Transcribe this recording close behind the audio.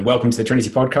Welcome to the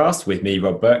Trinity podcast with me,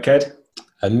 Rob Birkhead.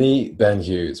 And me, Ben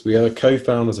Hughes. We are the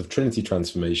co-founders of Trinity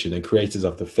Transformation and creators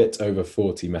of the Fit Over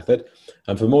 40 method.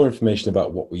 And for more information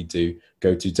about what we do,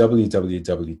 go to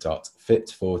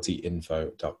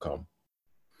www.fit40info.com.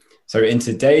 So in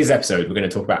today's episode, we're going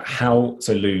to talk about how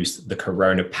to lose the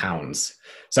corona pounds.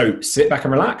 So sit back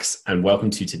and relax, and welcome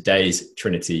to today's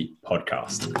Trinity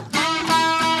podcast.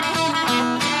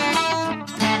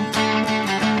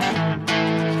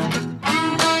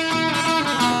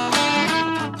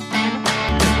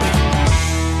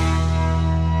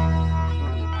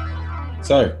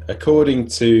 So, according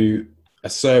to a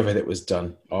survey that was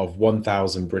done of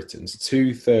 1,000 Britons,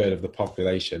 2/3 of the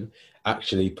population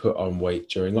actually put on weight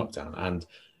during lockdown. And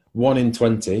 1 in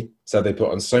 20 said they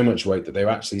put on so much weight that they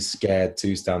were actually scared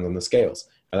to stand on the scales.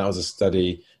 And that was a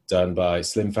study done by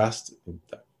SlimFast.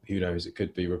 Who knows, it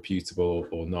could be reputable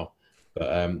or not. But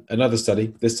another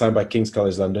study, this time by King's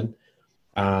College London,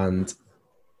 and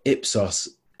Ipsos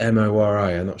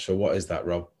MORI. I'm not sure, what is that,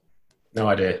 Rob? No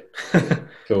idea.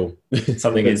 Cool.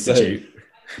 Something institute.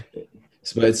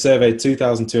 So it surveyed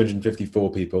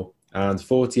 2,254 people, and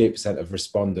 48% of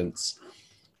respondents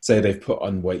say they've put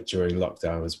on weight during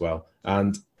lockdown as well.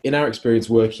 And in our experience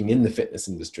working in the fitness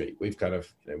industry, we've kind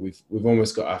of, we've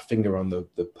almost got our finger on the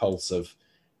pulse of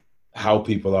how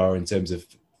people are in terms of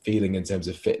feeling, in terms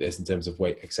of fitness, in terms of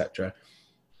weight, etc.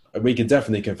 And we can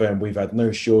definitely confirm we've had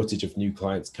no shortage of new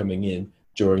clients coming in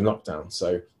during lockdown.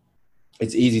 So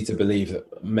it's easy to believe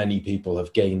that many people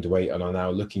have gained weight and are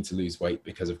now looking to lose weight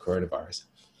because of coronavirus.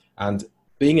 And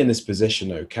being in this position,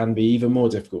 though, can be even more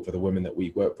difficult for the women that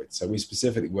we work with. So we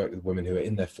specifically work with women who are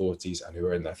in their 40s and who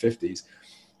are in their 50s,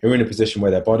 who are in a position where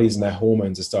their bodies and their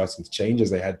hormones are starting to change as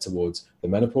they head towards the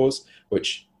menopause,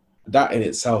 which that in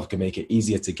itself can make it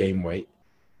easier to gain weight,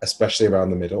 especially around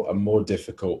the middle, and more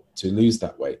difficult to lose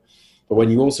that weight. But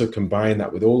when you also combine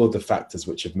that with all of the factors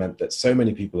which have meant that so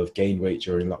many people have gained weight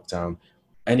during lockdown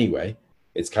anyway,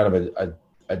 it's kind of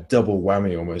a double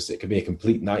whammy almost. It can be a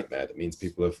complete nightmare. That means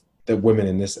the women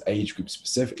in this age group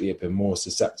specifically have been more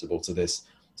susceptible to this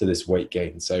weight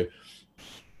gain. So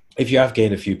if you have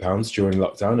gained a few pounds during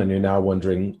lockdown and you're now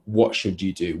wondering, what should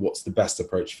you do? What's the best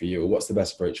approach for you? Or what's the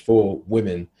best approach for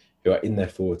women who are in their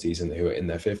 40s and who are in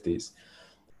their 50s?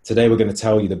 Today, we're going to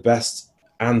tell you the best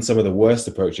and some of the worst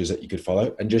approaches that you could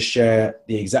follow, and just share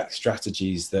the exact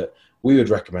strategies that we would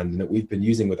recommend and that we've been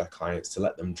using with our clients to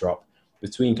let them drop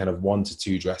between kind of 1 to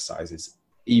 2 dress sizes,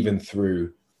 even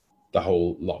through the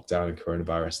whole lockdown and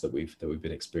coronavirus that we've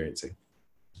been experiencing.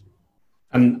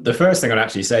 And the first thing I'd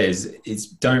actually say is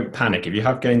don't panic. If you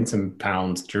have gained some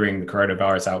pounds during the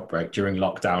coronavirus outbreak, during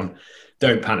lockdown,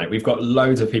 don't panic. We've got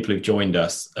loads of people who've joined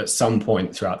us at some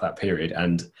point throughout that period.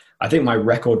 And I think my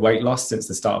record weight loss since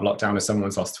the start of lockdown is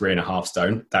someone's lost 3.5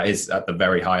 stone. That is at the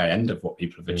very high end of what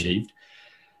people have achieved.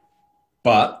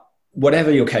 But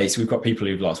whatever your case, we've got people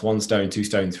who've lost 1 stone, 2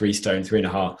 stone, 3 stone,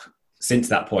 3.5. Since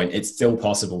that point, it's still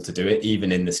possible to do it,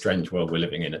 even in the strange world we're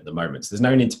living in at the moment. So there's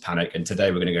no need to panic. And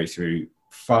today we're going to go through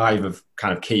 5 of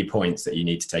kind of key points that you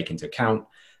need to take into account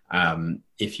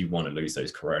if you want to lose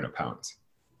those corona pounds.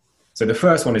 So the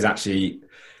first one is actually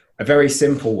a very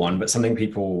simple one, but something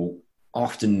people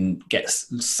often get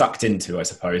sucked into, I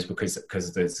suppose,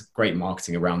 because there's great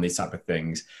marketing around these type of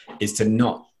things, is to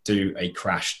not do a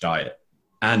crash diet.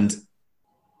 And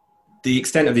the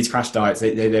extent of these crash diets,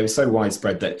 they were so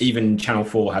widespread that even Channel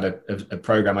 4 had a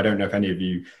program. I don't know if any of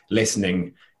you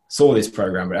listening saw this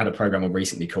program, but it had a program on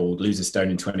recently called Lose a Stone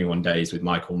in 21 Days with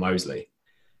Michael Mosley.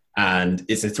 And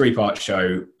it's a 3-part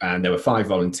show, and there were 5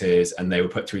 volunteers, and they were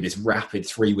put through this rapid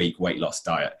 3-week weight loss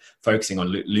diet, focusing on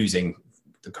losing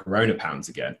the corona pounds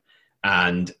again.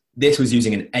 And this was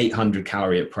using an 800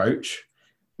 calorie approach,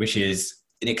 which is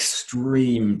an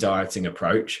extreme dieting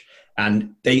approach.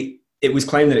 And it was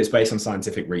claimed that it's based on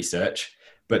scientific research,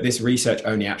 but this research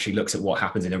only actually looks at what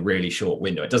happens in a really short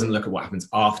window. It doesn't look at what happens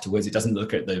afterwards. It doesn't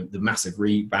look at the massive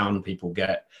rebound people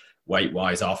get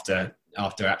weight-wise after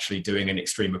actually doing an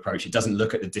extreme approach. It doesn't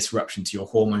look at the disruption to your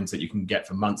hormones that you can get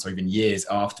for months or even years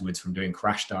afterwards from doing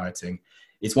crash dieting.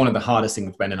 It's one of the hardest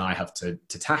things Ben and I have to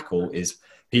tackle is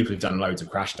people who've done loads of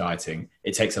crash dieting.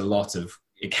 It takes a lot of,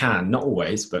 it can, not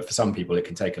always, but for some people, it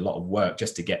can take a lot of work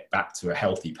just to get back to a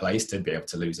healthy place to be able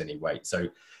to lose any weight. So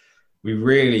we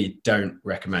really don't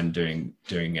recommend doing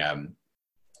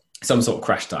some sort of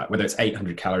crash diet, whether it's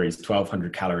 800 calories,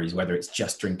 1200 calories, whether it's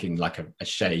just drinking like a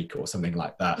shake or something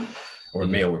like that, or a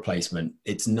meal replacement.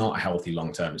 It's not a healthy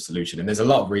long-term solution. And there's a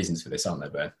lot of reasons for this, aren't there,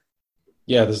 Ben?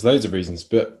 Yeah, there's loads of reasons.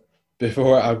 But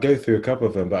before I'll go through a couple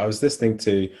of them, but I was listening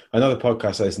to another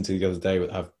podcast I listened to the other day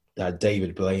that had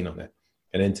David Blaine on it,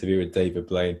 an interview with David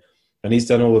Blaine. And he's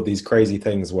done all of these crazy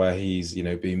things where he's, you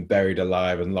know, being buried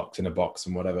alive and locked in a box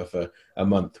and whatever for a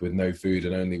month with no food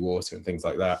and only water and things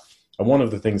like that. And one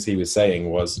of the things he was saying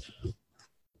was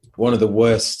one of the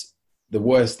worst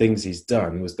things he's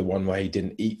done was the one where he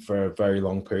didn't eat for a very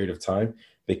long period of time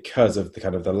because of the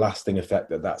kind of the lasting effect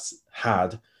that that's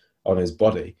had on his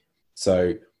body.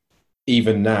 So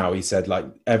even now, he said, like,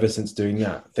 ever since doing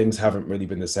that, things haven't really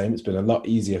been the same. It's been a lot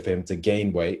easier for him to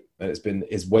gain weight, and it's been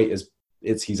his weight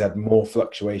he's had more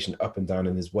fluctuation up and down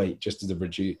in his weight just as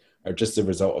a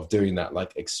result of doing that,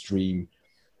 like, extreme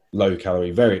low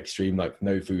calorie, very extreme, like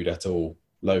no food at all,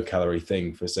 low calorie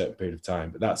thing for a certain period of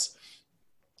time. But that's,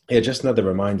 yeah, just another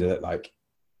reminder that, like,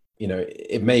 you know,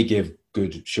 it may give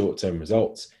good short-term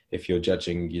results if you're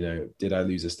judging, you know, did I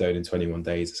lose a stone in 21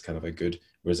 days? It's kind of a good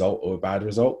result or a bad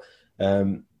result.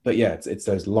 But yeah, it's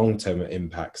those long-term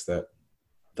impacts that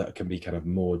can be kind of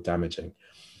more damaging.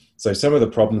 So some of the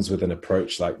problems with an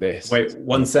approach like this. Wait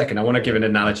 1 second. I want to give an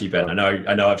analogy, Ben. I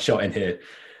know I've shot in here,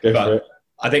 but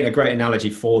I think a great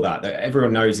analogy for that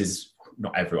everyone knows is,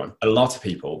 not everyone, a lot of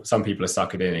people, some people are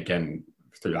suckered in again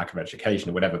through lack of education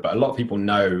or whatever, but a lot of people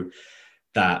know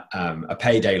that a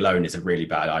payday loan is a really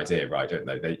bad idea, right? Don't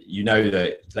they? You know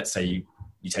that, let's say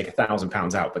you take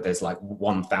 £1,000 out, but there's like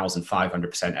 1,500%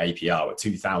 APR or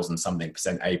 2,000 something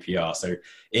percent APR. So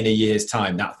in a year's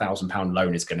time, that £1,000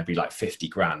 loan is going to be like 50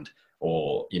 grand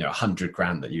or, you know, 100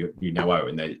 grand that you now owe.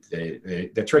 And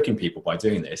they're tricking people by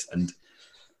doing this. And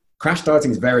crash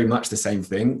dieting is very much the same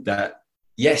thing, that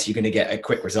yes, you're going to get a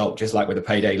quick result, just like with a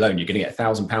payday loan. You're going to get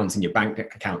 £1,000 in your bank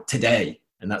account today.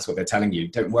 And that's what they're telling you.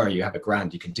 Don't worry, you have a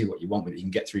grand. You can do what you want with it. You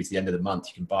can get through to the end of the month.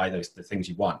 You can buy the things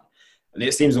you want. And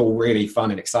it seems all really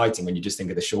fun and exciting when you just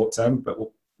think of the short term. But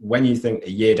when you think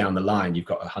a year down the line, you've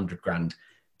got 100 grand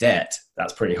debt,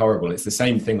 that's pretty horrible. It's the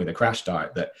same thing with a crash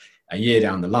diet, that a year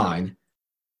down the line,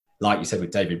 like you said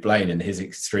with David Blaine and his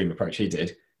extreme approach he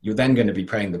did, you're then going to be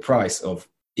paying the price of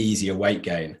easier weight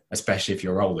gain, especially if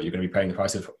you're older. You're going to be paying the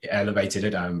price of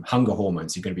elevated hunger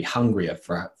hormones. You're going to be hungrier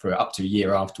for up to a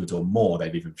year afterwards or more.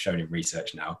 They've even shown in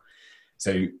research now.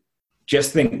 So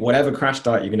just think, whatever crash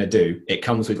diet you're going to do, it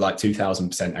comes with like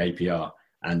 2,000% APR.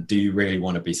 And do you really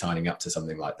want to be signing up to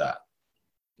something like that?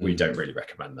 We don't really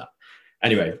recommend that.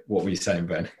 Anyway, what were you saying,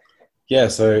 Ben? Yeah,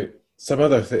 so some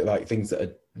other things that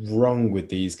are wrong with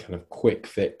these kind of quick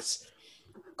fix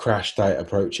crash diet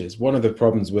approaches. One of the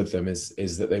problems with them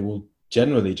is that they will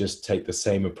generally just take the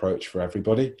same approach for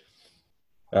everybody,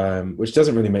 which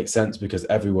doesn't really make sense because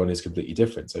everyone is completely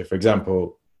different. So, for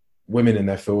example, women in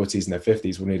their 40s and their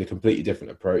 50s will need a completely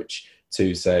different approach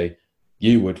to, say,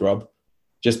 you would, Rob,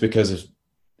 just because of,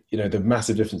 you know, the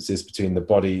massive differences between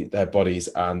their bodies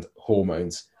and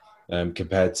hormones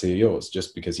compared to yours,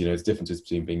 just because, you know, there's differences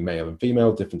between being male and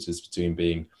female, differences between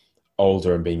being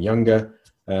older and being younger.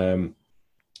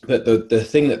 But the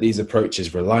thing that these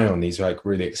approaches rely on, these like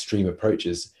really extreme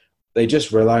approaches, they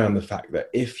just rely on the fact that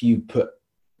if you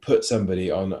put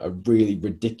somebody on a really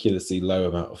ridiculously low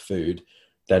amount of food,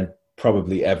 then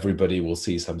probably everybody will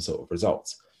see some sort of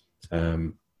results.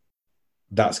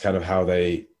 That's kind of how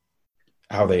they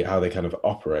kind of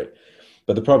operate.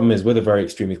 But the problem is, with a very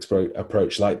extreme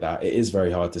approach like that, it is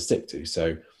very hard to stick to.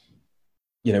 So,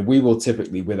 you know, we will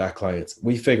typically, with our clients,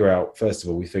 we figure out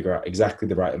exactly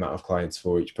the right amount of clients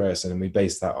for each person. And we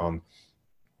base that on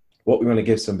what we want to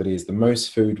give somebody is the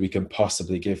most food we can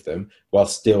possibly give them while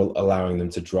still allowing them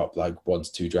to drop like 1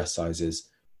 to 2 dress sizes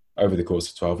over the course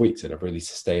of 12 weeks in a really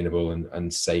sustainable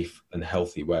and safe and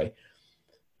healthy way.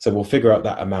 So we'll figure out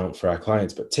that amount for our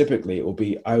clients, but typically it will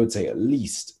be, I would say, at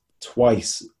least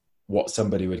twice what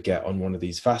somebody would get on one of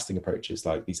these fasting approaches,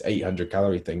 like these 800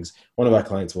 calorie things. Our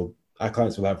clients will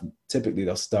have, typically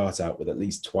they'll start out with at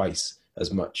least twice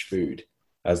as much food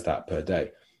as that per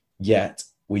day. Yet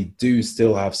we do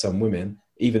still have some women,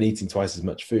 even eating twice as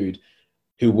much food,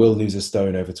 who will lose a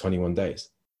stone over 21 days.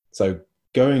 So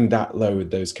going that low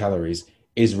with those calories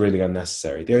is really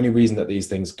unnecessary. The only reason that these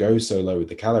things go so low with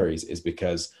the calories is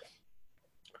because,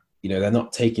 you know, they're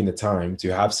not taking the time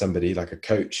to have somebody like a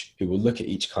coach who will look at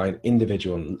each client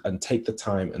individual and take the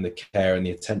time and the care and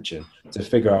the attention to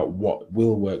figure out what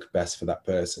will work best for that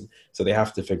person. So they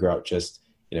have to figure out just,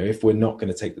 you know, if we're not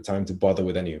going to take the time to bother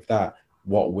with any of that,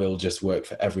 what will just work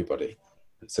for everybody.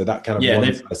 So that kind of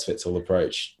one size fits all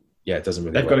approach, it doesn't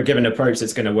really work. They've got to give an approach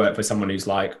that's going to work for someone who's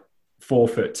like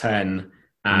 4'10"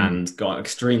 and got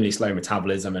extremely slow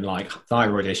metabolism and like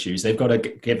thyroid issues. They've got to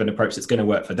give an approach that's going to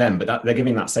work for them, but they're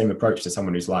giving that same approach to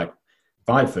someone who's like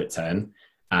 5'10"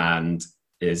 and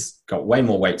is got way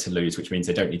more weight to lose, which means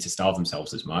they don't need to starve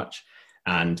themselves as much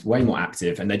and way more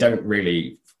active. And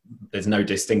there's no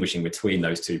distinguishing between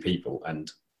those two people.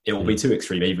 And it will be too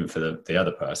extreme even for the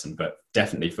other person, but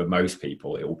definitely for most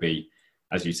people, it will be,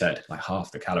 as you said, like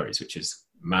half the calories, which is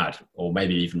mad, or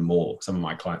maybe even more. Some of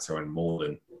my clients are on more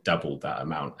than double that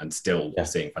amount and still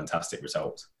seeing fantastic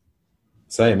results.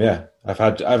 Same, yeah. I've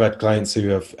had clients who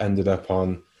have ended up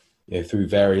on, through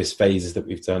various phases that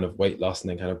we've done of weight loss and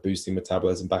then kind of boosting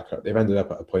metabolism back up. They've ended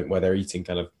up at a point where they're eating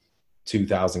kind of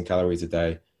 2,000 calories a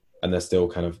day, and they're still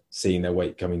kind of seeing their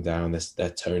weight coming down. They're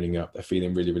toning up. They're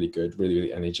feeling really, really good, really,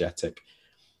 really energetic.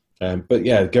 But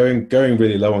yeah, going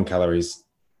really low on calories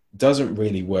doesn't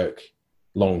really work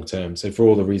long term. So for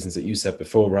all the reasons that you said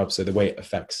before, Rob, so the way it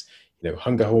affects,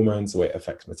 hunger hormones, the way it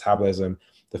affects metabolism,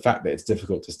 the fact that it's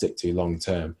difficult to stick to long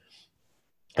term.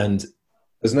 And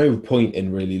there's no point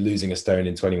in really losing a stone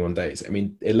in 21 days. I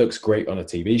mean, it looks great on a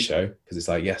TV show because it's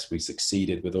like, yes, we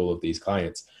succeeded with all of these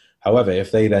clients. However,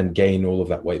 if they then gain all of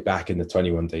that weight back in the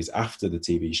 21 days after the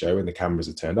TV show and the cameras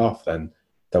are turned off, then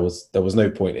there was no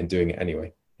point in doing it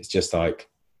anyway. It's just like,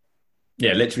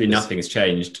 yeah, literally nothing has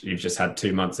changed. You've just had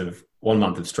 1 month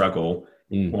of struggle,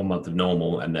 1 month of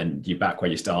normal, and then you're back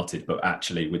where you started, but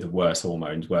actually with worse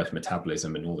hormones, worse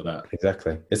metabolism, and all of that.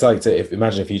 Exactly. It's like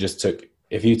imagine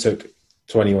if you took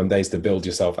 21 days to build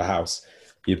yourself a house.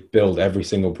 You build every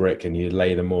single brick and you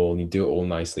lay them all and you do it all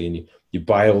nicely, and you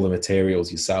buy all the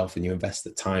materials yourself and you invest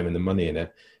the time and the money in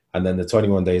it. And then the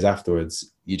 21 days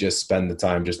afterwards, you just spend the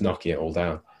time just knocking it all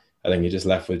down. And then you're just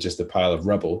left with just a pile of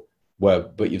rubble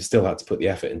but you've still had to put the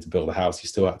effort in to build a house. You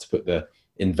still had to put the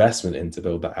investment in to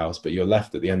build that house, but you're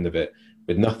left at the end of it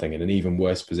with nothing, in an even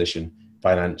worse position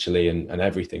financially and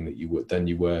everything than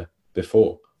you were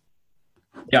before.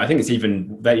 Yeah, I think it's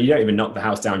even that you don't even knock the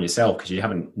house down yourself because you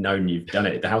haven't known you've done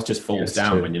it. The house just falls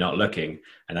down when you're not looking,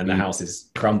 and then the house is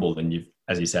crumbled, and you've,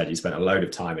 as you said, you spent a load of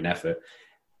time and effort.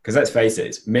 Because let's face it,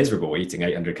 it's miserable eating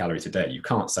 800 calories a day. You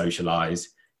can't socialize.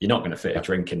 You're not going to fit a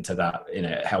drink into that in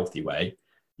a healthy way.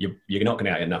 You're not going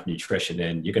to get enough nutrition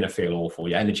in. You're going to feel awful.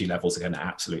 Your energy levels are going to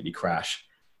absolutely crash.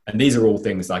 And these are all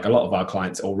things like a lot of our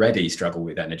clients already struggle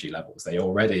with energy levels. They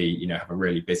already, have a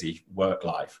really busy work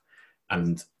life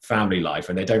and family life,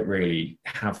 and they don't really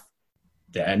have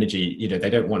the energy. They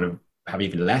don't want to have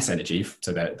even less energy,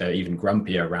 so they're even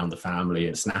grumpier around the family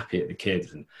and snappy at the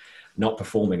kids and not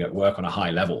performing at work on a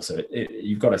high level. So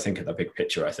you've got to think of the big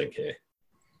picture, I think, here.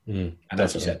 And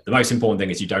as you said, the most important thing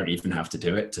is you don't even have to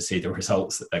do it to see the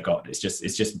results that they've got. It's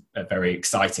just a very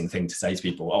exciting thing to say to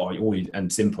people.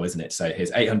 And simple, isn't it? Say,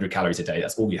 here's 800 calories a day.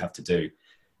 That's all you have to do.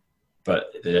 But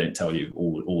they don't tell you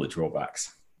all the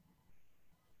drawbacks.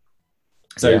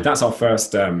 So that's our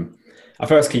first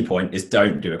key point is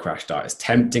don't do a crash diet. As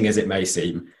tempting as it may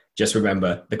seem, just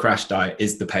remember the crash diet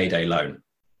is the payday loan.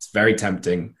 It's very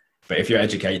tempting, but if you're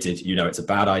educated, it's a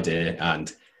bad idea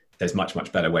and there's much,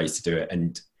 much better ways to do it.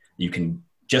 And you can,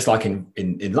 just like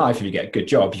in life, if you get a good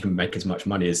job, you can make as much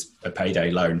money as a payday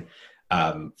loan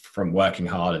from working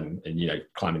hard and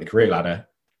climbing the career ladder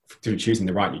through choosing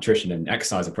the right nutrition and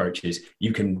exercise approaches.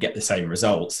 You can get the same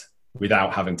results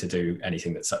without having to do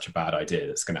anything that's such a bad idea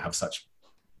that's going to have such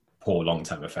poor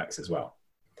long-term effects as well.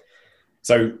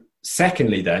 So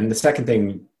secondly, then, the second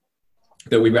thing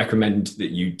that we recommend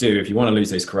that you do if you want to lose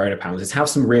those corona pounds is have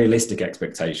some realistic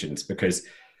expectations, because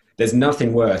there's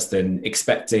nothing worse than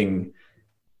expecting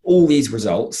all these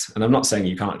results. And I'm not saying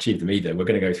you can't achieve them either. We're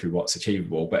going to go through what's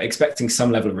achievable, but expecting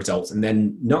some level of results and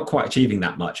then not quite achieving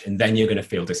that much. And then you're going to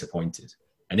feel disappointed.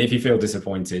 And if you feel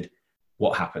disappointed,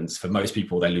 what happens? For most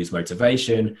people, they lose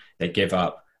motivation, they give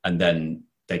up, and then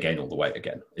they gain all the weight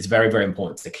again. It's very, very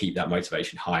important to keep that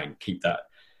motivation high and keep that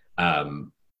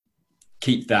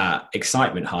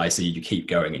excitement high, so you keep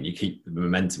going and you keep the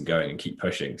momentum going and keep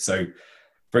pushing. So,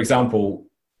 for example,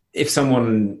 if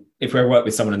we work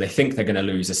with someone and they think they're going to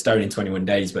lose a stone in 21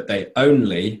 days, but they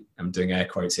only, I'm doing air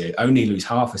quotes here, only lose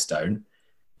half a stone,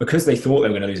 because they thought they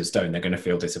were going to lose a stone, they're going to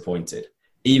feel disappointed.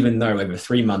 Even though over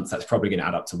 3 months, that's probably going to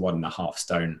add up to 1.5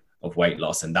 stone of weight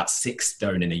loss. And that's 6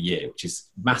 stone in a year, which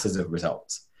is masses of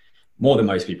results, more than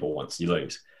most people once you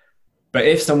lose. But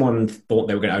if someone thought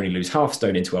they were going to only lose half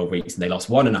stone in 12 weeks and they lost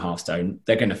 1.5 stone,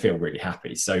 they're going to feel really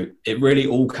happy. So it really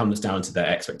all comes down to their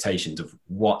expectations of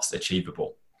what's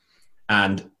achievable.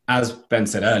 And as Ben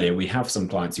said earlier, we have some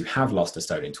clients who have lost a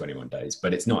stone in 21 days,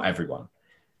 but it's not everyone.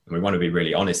 And we want to be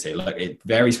really honest here. Look, it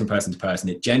varies from person to person.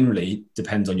 It generally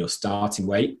depends on your starting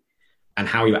weight and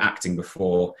how you're acting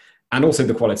before, and also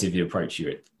the quality of the approach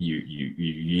you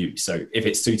use. So if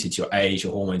it's suited to your age,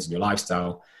 your hormones, and your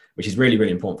lifestyle, which is really,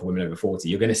 really important for women over 40,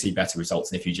 you're going to see better results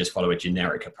than if you just follow a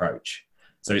generic approach.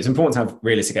 So it's important to have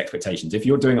realistic expectations. If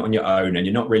you're doing it on your own and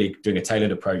you're not really doing a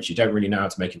tailored approach, you don't really know how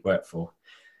to make it work for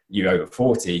you over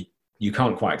 40, you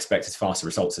can't quite expect as fast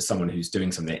results as someone who's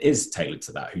doing something that is tailored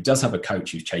to that, who does have a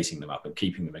coach who's chasing them up and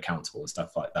keeping them accountable and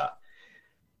stuff like that.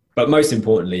 But most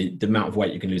importantly, the amount of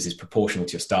weight you can lose is proportional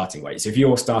to your starting weight. So if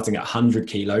you're starting at 100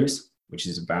 kilos, which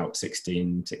is about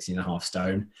 16 and a half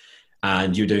stone,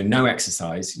 and you're doing no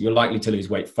exercise, you're likely to lose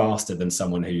weight faster than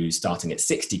someone who's starting at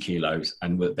 60 kilos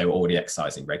and they were already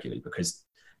exercising regularly, because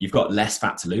you've got less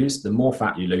fat to lose. The more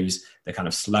fat you lose, the kind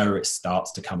of slower it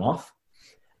starts to come off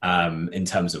in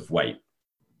terms of weight.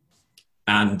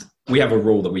 And we have a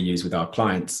rule that we use with our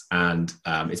clients, and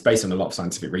it's based on a lot of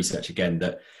scientific research, again,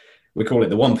 that we call it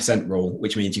the 1% rule,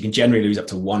 which means you can generally lose up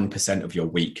to 1% of your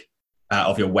weight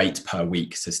per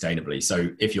week sustainably. So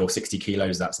if you're 60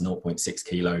 kilos, that's 0.6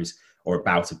 kilos, or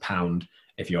about a pound.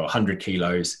 If you're 100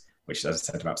 kilos, which is, as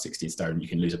I said, about 16 stone, you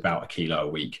can lose about a kilo a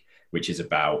week, which is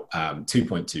about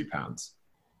 2.2 pounds.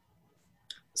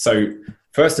 So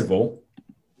first of all,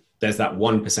 there's that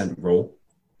 1% rule,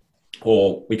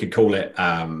 or we could call it,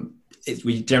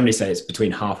 we generally say it's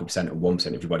between 0.5% and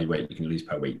 1% of your body weight you can lose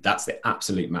per week. That's the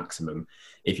absolute maximum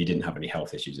if you didn't have any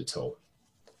health issues at all.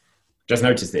 Just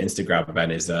noticed the Instagram, Ben,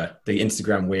 is the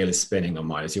Instagram wheel is spinning on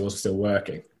mine. Is yours still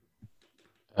working?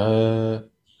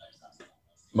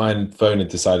 My phone had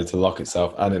decided to lock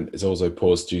itself, and it's also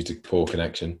paused due to poor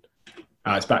connection.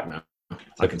 It's back now.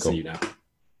 I can see you now.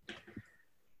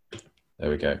 There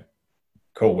we go.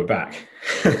 Cool, we're back.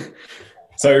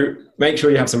 So make sure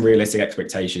you have some realistic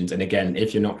expectations. And again,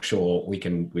 if you're not sure, we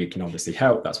can obviously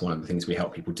help. That's one of the things we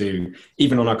help people do.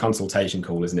 Even on our consultation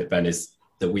call, isn't it, Ben, is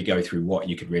that we go through what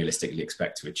you could realistically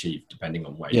expect to achieve depending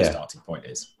on where your starting point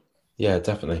is. Yeah,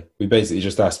 definitely. We basically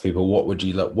just ask people, what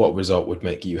result would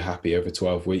make you happy over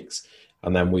 12 weeks?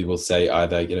 And then we will say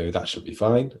either, that should be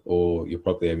fine, or you're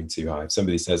probably aiming too high. If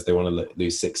somebody says they want to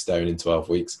lose 6 stone in 12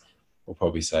 weeks, we'll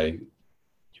probably say,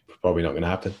 you're probably not going to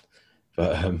happen.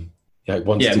 But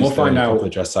we'll find out a couple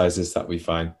of dress sizes, that'll be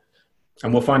fine.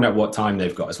 And we'll find out what time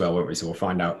they've got as well, won't we? So we'll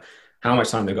find out how much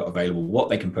time they've got available, what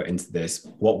they can put into this,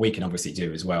 what we can obviously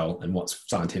do as well, and what's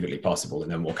scientifically possible.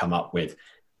 And then we'll come up with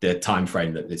the time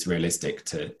frame that it's realistic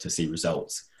to see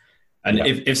results. And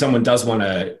if someone does want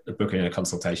to book in a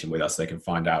consultation with us, they can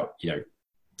find out,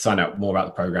 sign out more about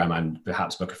the program and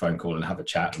perhaps book a phone call and have a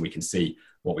chat, and we can see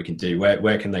what we can do.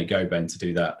 Where can they go, Ben, to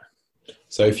do that?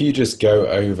 So if you just go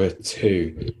over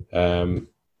to, I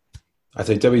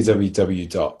say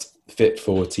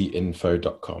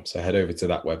www.fit40info.com. So head over to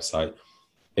that website.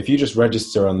 If you just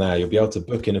register on there, you'll be able to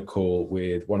book in a call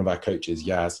with one of our coaches,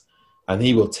 Yaz, and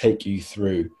he will take you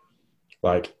through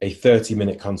like a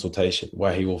 30-minute consultation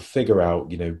where he will figure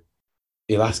out,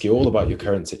 he'll ask you all about your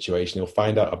current situation. He'll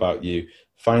find out about you,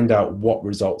 find out what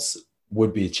results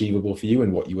would be achievable for you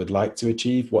and what you would like to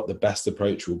achieve, what the best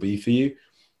approach will be for you.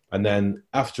 And then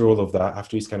after all of that,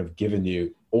 after he's kind of given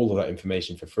you all of that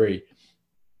information for free,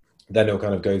 then he'll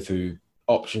kind of go through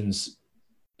options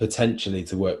potentially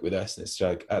to work with us. And it's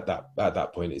like at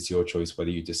that point, it's your choice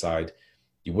whether you decide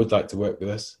you would like to work with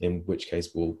us, in which case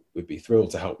we'd be thrilled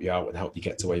to help you out and help you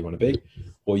get to where you want to be,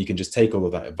 or you can just take all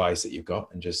of that advice that you've got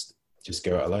and just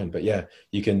go it alone. But yeah,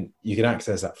 you can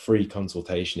access that free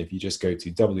consultation if you just go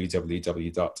to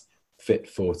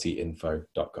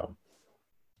www.fit40info.com.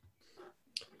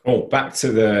 Oh, back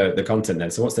to the content then.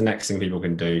 So what's the next thing people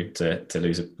can do to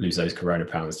lose those corona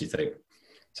pounds, do you think?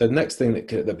 So the next thing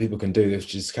that people can do,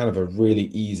 which is kind of a really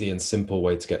easy and simple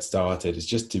way to get started, is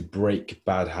just to break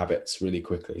bad habits really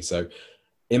quickly. So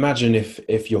imagine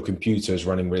if your computer is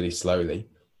running really slowly,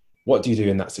 what do you do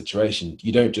in that situation?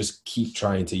 You don't just keep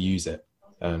trying to use it.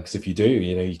 Because if you do,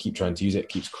 you keep trying to use it, it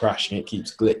keeps crashing, it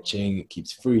keeps glitching, it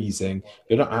keeps freezing.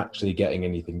 You're not actually getting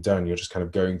anything done. You're just kind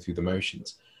of going through the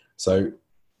motions. So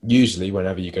usually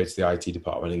whenever you go to the IT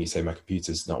department and you say, my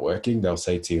computer's not working, they'll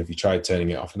say to you, have you tried turning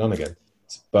it off and on again?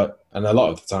 And a lot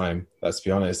of the time, let's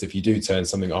be honest, if you do turn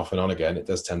something off and on again, it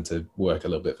does tend to work a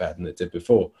little bit better than it did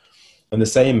before. And the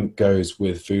same goes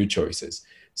with food choices.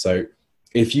 So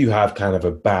if you have kind of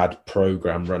a bad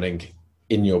program running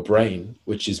in your brain,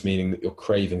 which is meaning that you're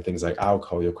craving things like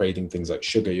alcohol, you're craving things like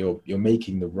sugar, you're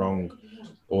making the wrong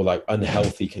or like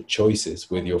unhealthy choices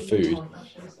with your food,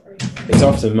 it's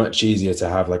often much easier to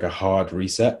have like a hard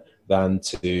reset than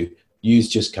to use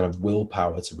just kind of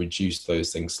willpower to reduce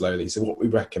those things slowly. So what we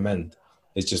recommend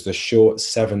is just a short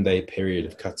 7-day period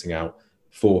of cutting out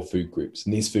 4 food groups.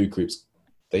 And these food groups,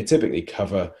 they typically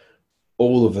cover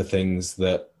all of the things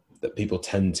that people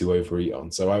tend to overeat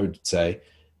on. So I would say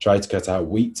try to cut out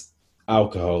wheat,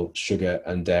 alcohol, sugar,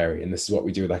 and dairy. And this is what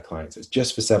we do with our clients. It's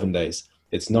just for 7 days.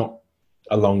 It's not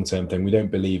a long-term thing. We don't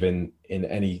believe in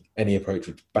any approach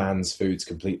which bans foods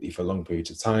completely for long periods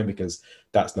of time, because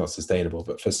that's not sustainable.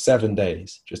 But for 7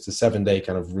 days, just a 7-day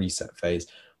kind of reset phase,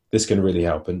 this can really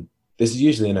help. And this is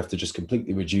usually enough to just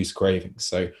completely reduce cravings.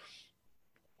 So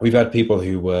we've had people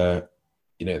who were,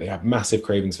 they have massive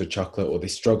cravings for chocolate, or they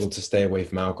struggled to stay away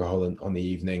from alcohol on the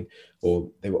evening,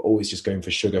 or they were always just going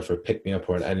for sugar for a pick-me-up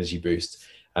or an energy boost.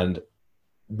 And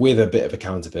with a bit of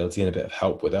accountability and a bit of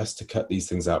help with us to cut these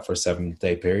things out for a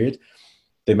 7-day period,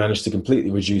 they managed to completely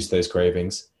reduce those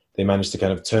cravings. They managed to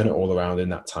kind of turn it all around in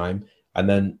that time. And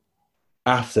then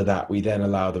after that, we then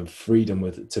allow them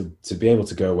freedom to be able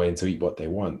to go away and to eat what they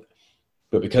want.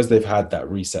 But because they've had that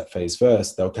reset phase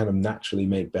first, they'll kind of naturally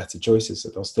make better choices. So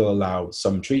they'll still allow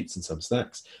some treats and some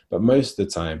snacks, but most of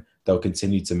the time they'll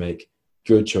continue to make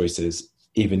good choices,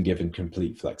 even given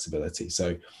complete flexibility.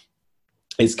 So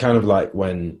it's kind of like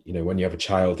when you have a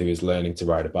child who is learning to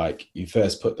ride a bike, you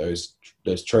first put those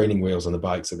training wheels on the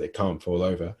bike so they can't fall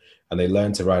over, and they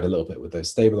learn to ride a little bit with those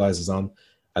stabilizers on,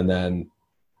 and then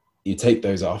you take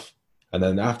those off. And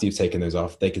then after you've taken those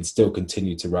off, they can still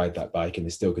continue to ride that bike, and they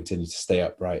still continue to stay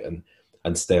upright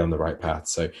and stay on the right path.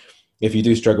 So if you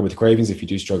do struggle with cravings, if you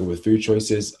do struggle with food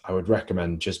choices, I would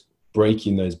recommend just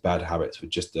breaking those bad habits with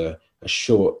just a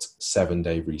short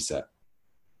 7-day reset.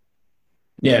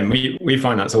 Yeah, and we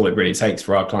find that's all it really takes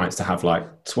for our clients to have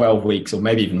like 12 weeks or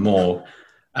maybe even more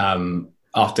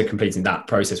after completing that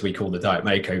process we call the diet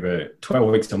makeover, 12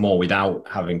 weeks or more without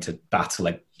having to battle,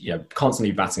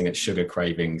 constantly battling at sugar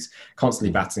cravings,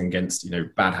 constantly battling against,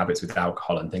 bad habits with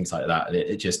alcohol and things like that. And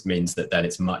it just means that then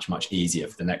it's much, much easier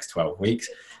for the next 12 weeks.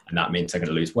 And that means they're going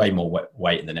to lose way more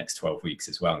weight in the next 12 weeks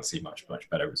as well and see much, much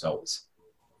better results.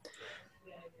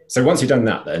 So once you've done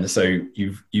that then, so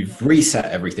you've reset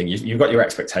everything, you've got your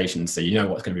expectations, so you know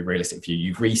what's going to be realistic for you.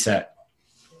 You've reset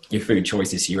your food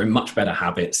choices, so you're in much better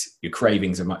habits, your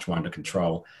cravings are much more under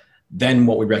control. Then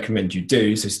what we recommend you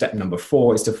do, so step number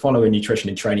 4, is to follow a nutrition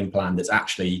and training plan that's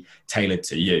actually tailored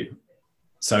to you.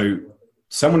 So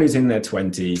someone who's in their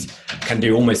 20s can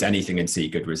do almost anything and see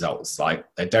good results. Like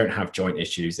they don't have joint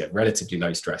issues, they have relatively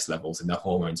low stress levels, and their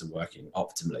hormones are working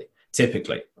optimally.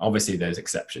 Typically, obviously there's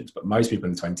exceptions, but most people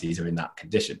in the 20s are in that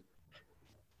condition.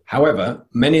 However,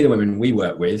 many of the women we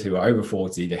work with who are over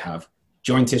 40, they have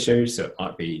joint issues. So it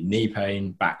might be knee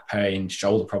pain, back pain,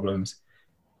 shoulder problems.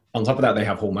 On top of that, they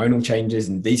have hormonal changes,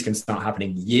 and these can start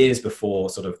happening years before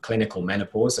sort of clinical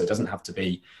menopause. So it doesn't have to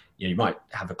be, you might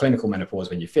have a clinical menopause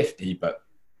when you're 50, but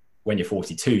when you're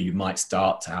 42, you might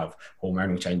start to have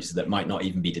hormonal changes that might not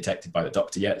even be detected by the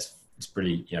doctor yet. It's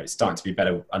pretty, it's starting to be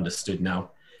better understood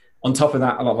now. On top of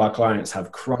that, a lot of our clients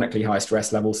have chronically high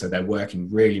stress levels. So they're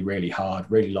working really, really hard,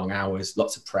 really long hours,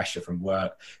 lots of pressure from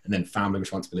work, and then family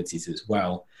responsibilities as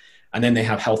well. And then they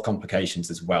have health complications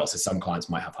as well. So some clients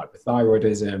might have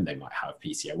hypothyroidism, they might have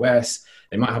PCOS,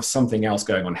 they might have something else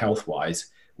going on health-wise,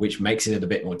 which makes it a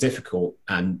bit more difficult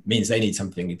and means they need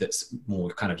something that's more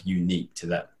kind of unique to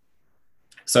them.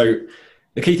 So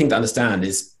the key thing to understand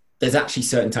is there's actually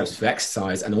certain types of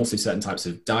exercise and also certain types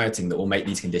of dieting that will make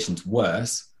these conditions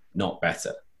worse, not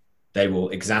better. They will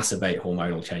exacerbate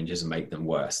hormonal changes and make them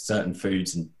worse. Certain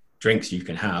foods and drinks you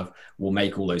can have will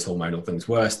make all those hormonal things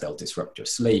worse. They'll disrupt your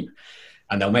sleep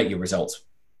and they'll make your results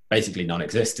basically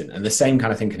non-existent. And the same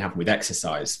kind of thing can happen with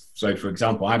exercise. So for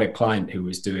example, I had a client who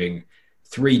was doing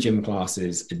 3 gym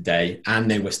classes a day and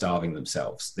they were starving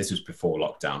themselves. This was before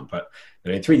lockdown, but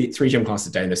they're doing three gym classes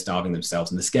a day and they're starving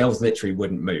themselves, and the scales literally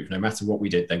wouldn't move. No matter what we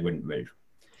did, they wouldn't move.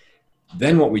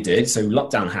 Then what we did, so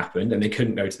lockdown happened and they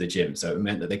couldn't go to the gym. So it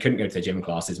meant that they couldn't go to their gym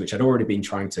classes, which I'd already been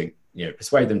trying to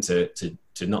persuade them to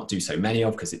not do so many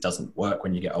of, because it doesn't work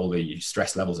when you get older. Your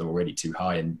stress levels are already too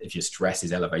high. And if your stress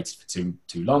is elevated for too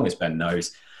long, as Ben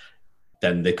knows,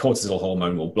 then the cortisol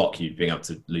hormone will block you being able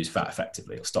to lose fat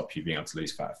effectively, or stop you being able to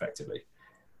lose fat effectively.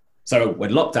 So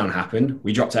when lockdown happened,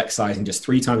 we dropped exercising just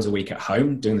 3 times a week at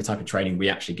home, doing the type of training we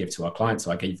actually give to our clients.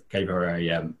 So I gave her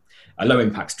a low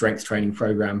impact strength training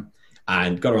program,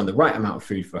 and got her on the right amount of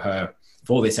food for her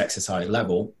for this exercise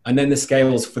level. And then the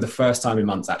scales for the first time in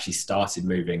months actually started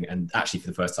moving, and actually for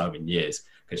the first time in years,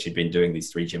 because she'd been doing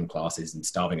these 3 gym classes and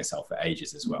starving herself for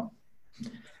ages as well.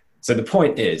 So the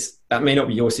point is, that may not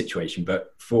be your situation,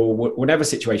 but for whatever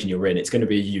situation you're in, it's going to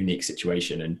be a unique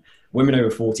situation. And women over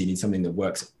 40 need something that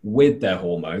works with their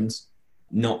hormones,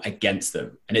 not against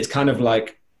them. And it's kind of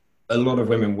like, a lot of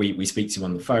women we speak to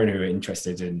on the phone who are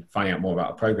interested in finding out more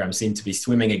about our program seem to be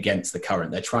swimming against the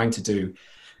current. They're trying to do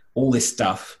all this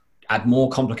stuff, add more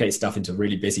complicated stuff into a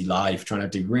really busy life, trying to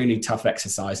do really tough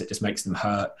exercise that just makes them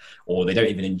hurt or they don't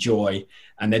even enjoy.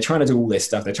 And they're trying to do all this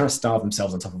stuff. They're trying to starve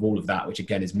themselves on top of all of that, which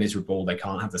again is miserable. They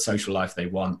can't have the social life they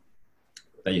want.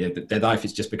 their life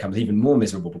is just becomes even more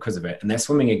miserable because of it, and they're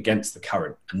swimming against the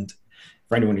current. And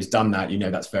for anyone who's done that,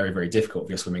 that's very, very difficult if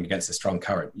you're swimming against a strong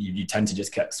current. You tend to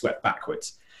just get swept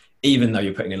backwards, even though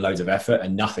you're putting in loads of effort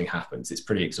and nothing happens. It's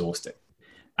pretty exhausting.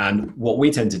 And what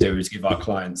we tend to do is give our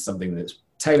clients something that's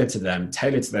tailored to them,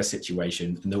 tailored to their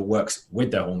situation, and that works with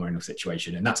their hormonal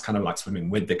situation. And that's kind of like swimming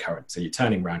with the current. So you're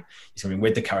turning around, you're swimming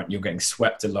with the current, you're getting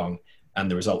swept along, and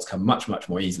the results come much, much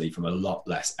more easily from a lot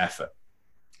less effort.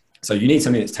 So you need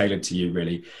something that's tailored to you,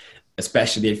 really,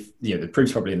 especially if, the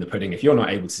proof's probably in the pudding. If you're not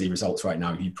able to see results right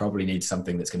now, you probably need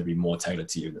something that's going to be more tailored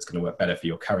to you, that's going to work better for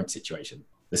your current situation.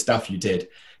 The stuff you did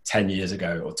 10 years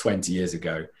ago or 20 years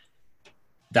ago,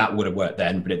 that would have worked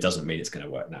then, but it doesn't mean it's going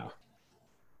to work now.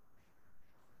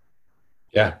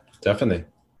 Yeah, definitely.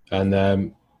 And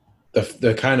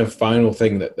the kind of final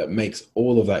thing that makes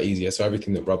all of that easier, so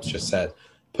everything that Rob's just said,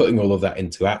 putting all of that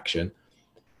into action,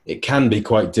 it can be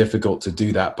quite difficult to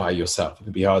do that by yourself. It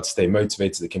can be hard to stay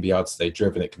motivated. It can be hard to stay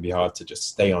driven. It can be hard to just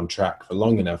stay on track for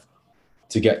long enough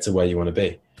to get to where you want to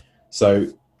be. So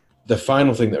the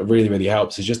final thing that really, really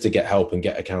helps is just to get help and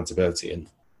get accountability. And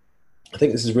I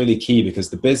think this is really key, because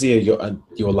the busier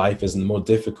your life is and the more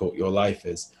difficult your life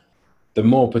is, the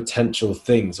more potential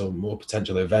things or more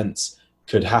potential events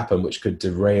could happen which could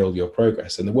derail your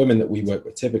progress. And the women that we work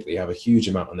with typically have a huge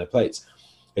amount on their plates.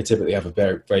 They typically have a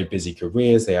very, very busy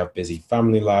careers. They have busy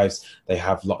family lives. They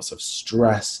have lots of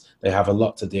stress. They have a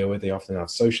lot to deal with. They often have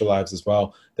social lives as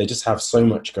well. They just have so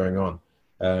much going on.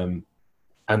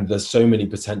 And there's so many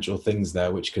potential things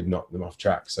there which could knock them off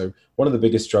track. So one of the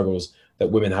biggest struggles that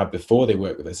women have before they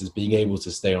work with us is being able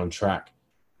to stay on track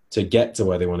to get to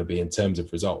where they want to be in terms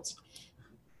of results.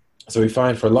 So we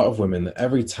find for a lot of women that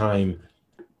every time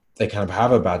they kind of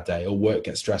have a bad day, or work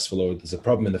gets stressful, or there's a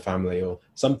problem in the family, or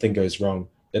something goes wrong,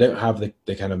 they don't have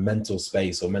the kind of mental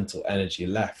space or mental energy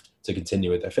left to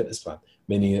continue with their fitness plan,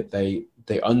 meaning that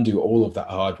they undo all of that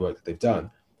hard work that they've done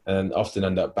and often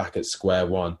end up back at square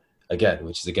one again,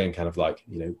 which is again kind of like,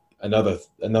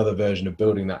 another version of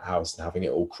building that house and having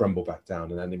it all crumble back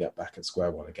down and ending up back at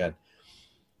square one again.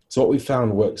 So what we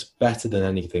found works better than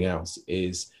anything else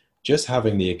is just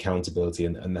having the accountability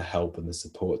and the help and the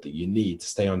support that you need to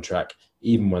stay on track,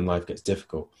 even when life gets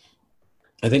difficult.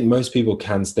 I think most people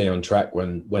can stay on track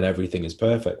when everything is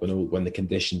perfect, when the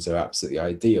conditions are absolutely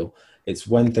ideal. It's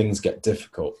when things get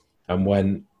difficult and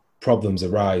when problems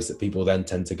arise that people then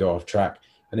tend to go off track.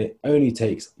 And it only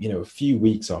takes, a few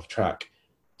weeks off track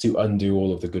to undo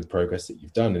all of the good progress that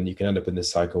you've done. And you can end up in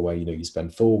this cycle where, you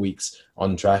spend 4 weeks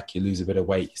on track, you lose a bit of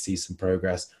weight, you see some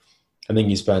progress, and then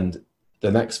you spend the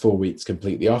next 4 weeks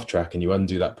completely off track and you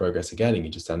undo that progress again, and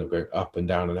you just end up going up and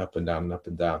down and up and down and up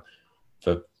and down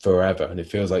for forever. And it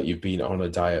feels like you've been on a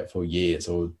diet for years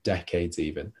or decades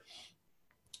even.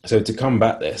 So to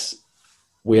combat this,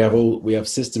 we have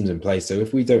systems in place. So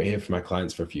if we don't hear from our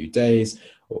clients for a few days,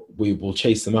 we will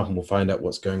chase them up and we'll find out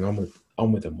what's going on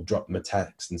with them. We'll drop them a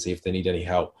text and see if they need any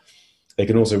help. They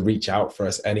can also reach out for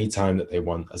us anytime that they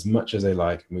want, as much as they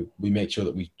like. We make sure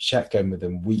that we check in with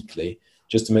them weekly,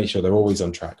 just to make sure they're always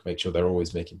on track, make sure they're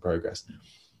always making progress.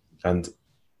 And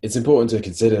it's important to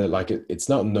consider, it's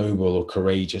not noble or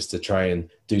courageous to try and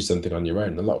do something on your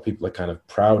own. A lot of people are kind of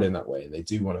proud in that way, and they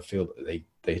do want to feel that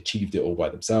they achieved it all by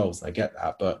themselves. And I get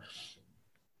that, but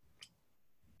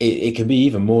it can be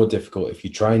even more difficult if you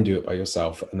try and do it by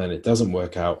yourself and then it doesn't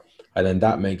work out. And then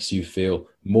that makes you feel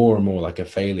more and more like a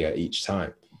failure each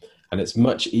time. And it's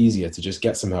much easier to just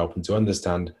get some help and to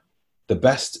understand the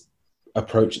best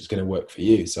approach that's going to work for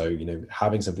you. So,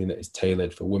 having something that is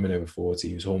tailored for women over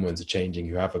 40 whose hormones are changing,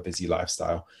 who have a busy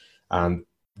lifestyle, and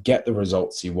get the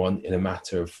results you want in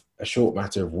a short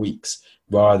matter of weeks,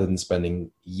 rather than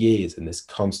spending years in this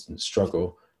constant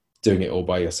struggle doing it all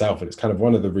by yourself. And it's kind of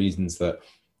one of the reasons that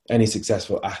any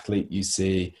successful athlete you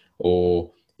see,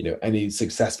 or any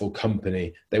successful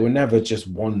company, they were never just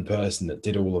one person that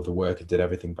did all of the work and did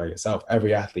everything by yourself.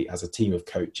 Every athlete has a team of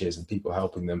coaches and people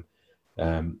helping them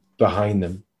behind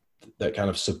them that kind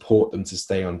of support them to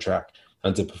stay on track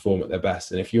and to perform at their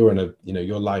best. And if you're in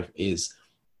your life is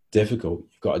difficult,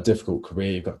 you've got a difficult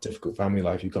career, you've got a difficult family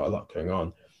life, you've got a lot going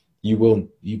on,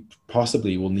 you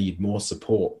possibly will need more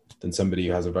support than somebody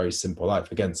who has a very simple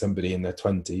life. Again, somebody in their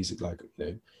 20s,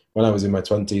 when I was in my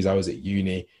 20s, I was at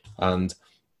uni, and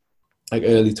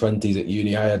early 20s at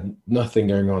uni, I had nothing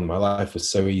going on. My life was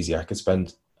so easy. I could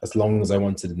spend as long as I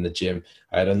wanted in the gym.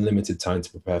 I had unlimited time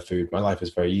to prepare food. My life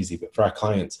was very easy. But for our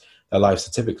clients, their lives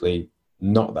are typically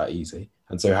not that easy.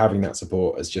 And so having that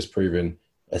support has just proven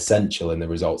essential in the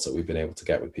results that we've been able to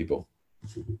get with people.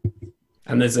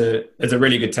 And there's a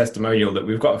really good testimonial that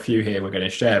we've got a few here we're going to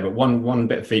share, but one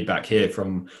bit of feedback here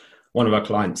from one of our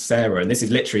clients, Sarah, and this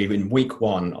is literally in week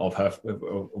one of her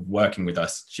of working with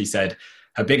us. She said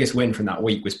her biggest win from that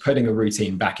week was putting a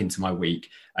routine back into my week,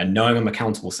 and knowing I'm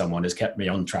accountable to someone has kept me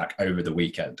on track over the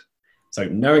weekend. So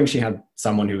knowing she had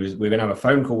someone we were going to have a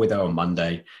phone call with her on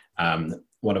Monday,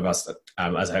 one of us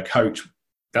as her coach,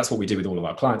 that's what we do with all of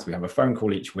our clients. We have a phone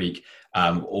call each week,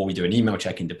 or we do an email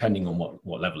check-in depending on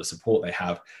what level of support they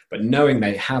have. But knowing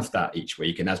they have that each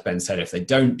week, and as Ben said, if they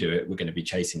don't do it, we're going to be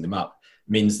chasing them up,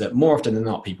 means that more often than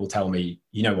not, people tell me,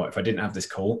 you know what, if I didn't have this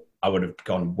call, I would have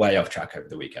gone way off track over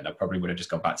the weekend. I probably would have just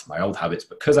gone back to my old habits.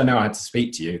 But because I know I had to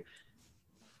speak to you,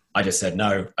 I just said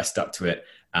no, I stuck to it,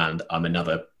 and I'm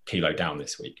another kilo down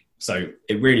this week. So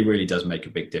it really, really does make a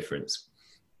big difference.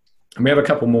 And we have a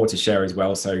couple more to share as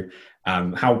well. So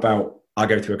how about I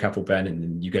go through a couple, Ben, and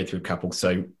then you go through a couple.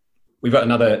 So we've got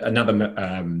another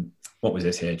what was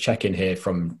this here? Check-in here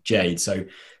from Jade. So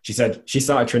she said she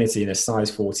started Trinity in a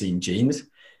size 14 jeans,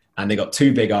 and they got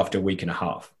too big after a week and a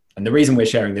half. And the reason we're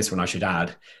sharing this one, I should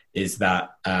add, is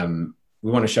that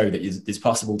we want to show that it's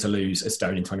possible to lose a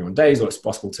stone in 21 days, or it's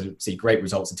possible to see great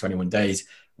results in 21 days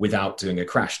without doing a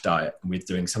crash diet, and with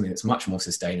doing something that's much more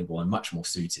sustainable and much more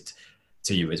suited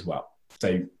to you as well.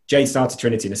 So Jade started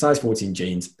Trinity in a size 14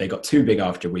 jeans. They got too big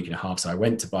after a week and a half, so I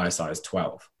went to buy a size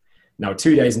 12. Now,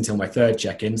 2 days until my third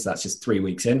check-in, so that's just 3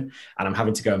 weeks in, and I'm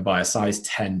having to go and buy a size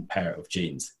 10 pair of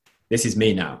jeans. This is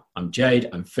me now. I'm Jade,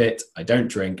 I'm fit, I don't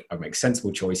drink, I make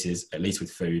sensible choices, at least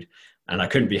with food, and I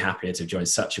couldn't be happier to have joined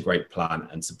such a great plan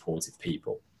and supportive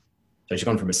people. So she's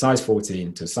gone from a size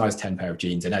 14 to a size 10 pair of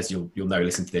jeans, and as you'll know,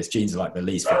 listen to this, jeans are like the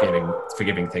least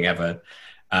forgiving thing ever,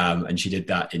 and she did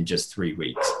that in just 3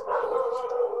 weeks.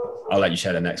 I'll let you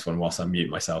share the next one whilst I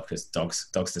mute myself, because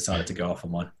dogs decided to go off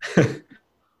on one.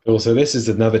 Cool. So this is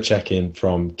another check-in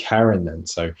from Karen then.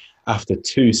 So after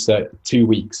 2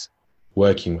 weeks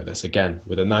working with us, again,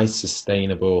 with a nice,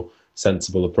 sustainable,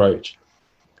 sensible approach,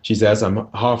 she says, I'm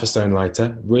half a stone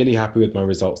lighter, really happy with my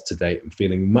results to date. I'm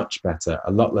feeling much better,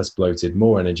 a lot less bloated,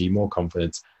 more energy, more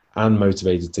confidence, and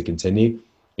motivated to continue.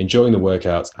 Enjoying the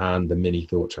workouts and the mini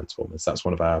thought transformers. That's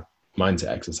one of our mindset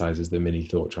exercises, the mini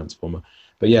thought transformer.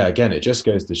 But yeah, again, it just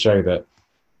goes to show that,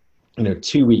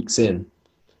 2 weeks in,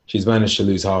 she's managed to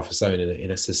lose half a stone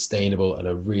in a sustainable and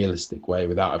a realistic way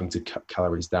without having to cut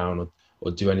calories down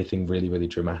or do anything really, really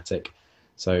dramatic.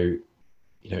 So,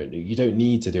 you don't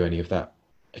need to do any of that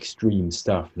extreme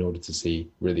stuff in order to see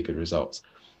really good results.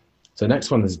 So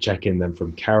next one is a check-in then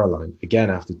from Caroline, again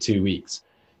after 2 weeks.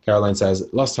 Caroline says,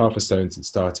 lost half a stone since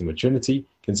starting with Trinity,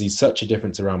 can see such a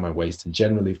difference around my waist and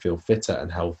generally feel fitter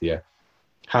and healthier.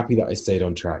 Happy that I stayed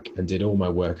on track and did all my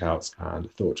workouts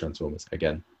and thought transformers.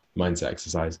 Again, mindset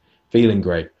exercise, feeling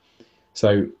great.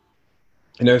 So,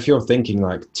 if you're thinking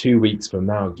like 2 weeks from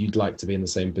now, you'd like to be in the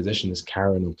same position as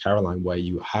Karen or Caroline, where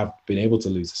you have been able to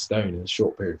lose a stone in a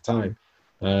short period of time,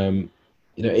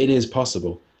 it is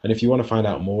possible. And if you want to find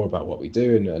out more about what we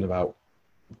do and about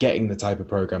getting the type of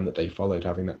program that they followed,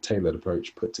 having that tailored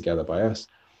approach put together by us,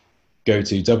 go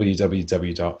to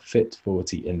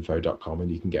www.fit40info.com and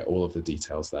you can get all of the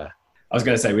details there. I was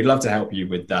going to say, we'd love to help you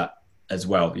with that as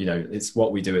well. It's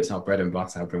what we do. It's our bread and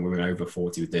butter, helping women over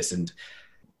 40 with this. And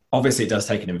obviously it does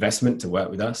take an investment to work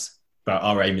with us, but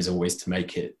our aim is always to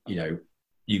make it, you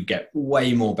get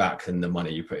way more back than the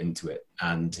money you put into it.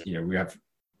 And, we have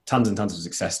tons and tons of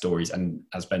success stories. And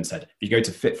as Ben said, if you go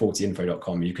to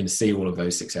fit40info.com, you can see all of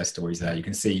those success stories there. You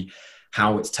can see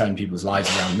how it's turned people's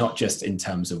lives around, not just in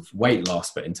terms of weight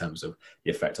loss, but in terms of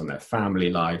the effect on their family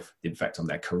life, the effect on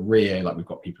their career. Like we've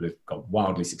got people who've got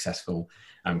wildly successful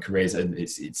careers, and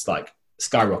it's like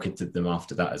skyrocketed them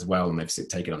after that as well. And they've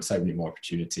taken on so many more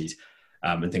opportunities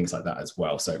and things like that as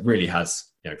well. So it really has,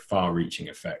 far-reaching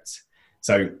effects.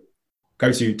 So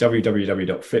go to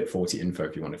www.fit40info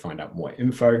if you want to find out more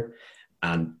info.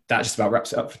 And that just about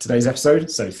wraps it up for today's episode.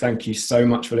 So thank you so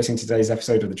much for listening to today's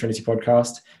episode of the Trinity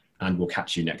podcast. And we'll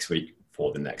catch you next week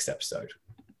for the next episode.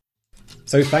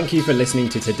 So thank you for listening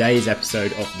to today's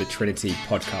episode of the Trinity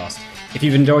podcast. If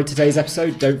you've enjoyed today's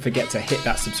episode, don't forget to hit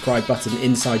that subscribe button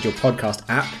inside your podcast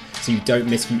app so you don't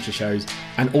miss future shows.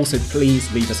 And also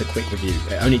please leave us a quick review.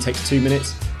 It only takes 2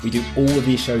 minutes. We do all of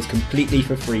these shows completely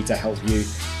for free to help you.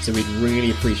 So we'd really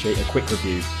appreciate a quick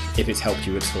review if it's helped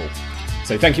you at all.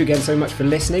 So thank you again so much for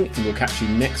listening, and we'll catch you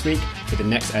next week for the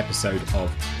next episode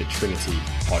of the Trinity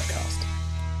podcast.